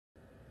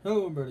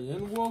Hello everybody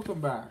and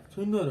welcome back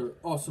to another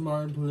awesome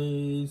Iron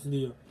Plays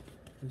video.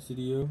 This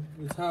video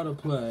is how to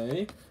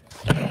play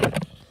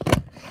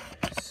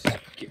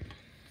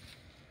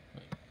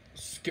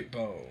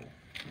Skip-Bo.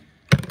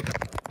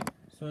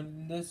 So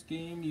in this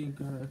game you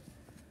gotta,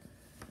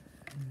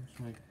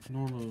 it's like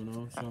normal, you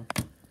know, so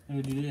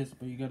you gotta do this,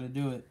 but you gotta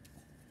do it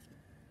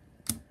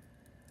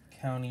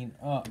counting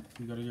up.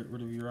 You gotta get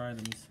rid of your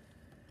items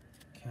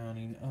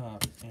counting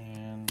up,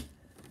 and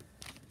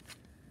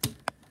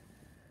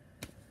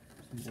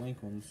some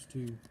blank ones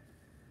too.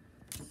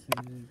 So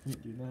you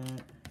can't do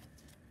that.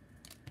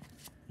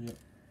 Yep.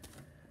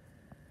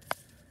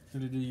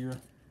 Gotta do your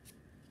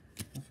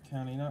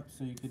counting up,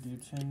 so you could do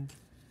 10,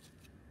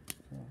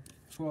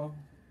 12,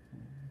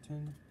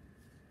 10,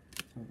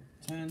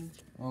 10,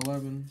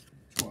 11,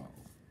 12,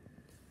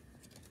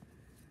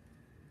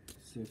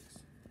 6,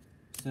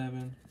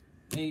 7,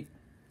 8,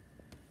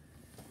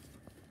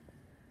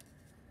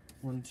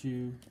 1,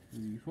 2,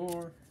 3,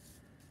 4.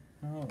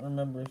 I don't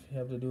remember if you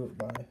have to do it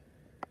by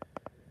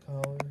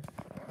color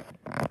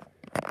or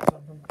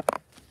something.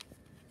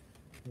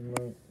 You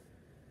might.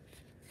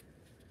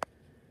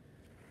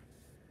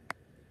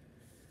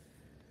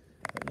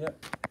 But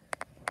yep.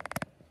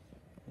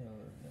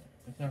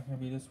 It's not going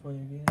to be this way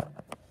again.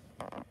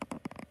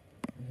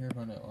 Here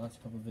by that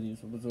last couple of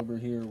videos. What was over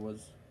here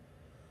was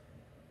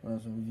what I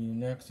was going to review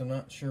next. I'm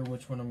not sure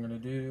which one I'm going to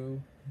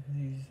do.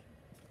 These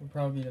will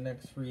probably be the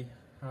next 3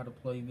 how to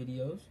play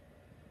videos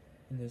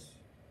in this,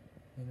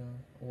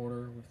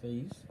 order with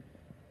these.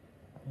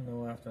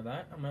 After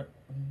that, I might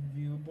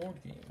review a board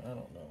game. I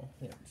don't know.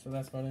 Yeah, so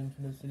that's about it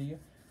for this video.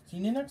 See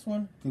you in the next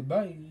one.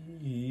 Goodbye.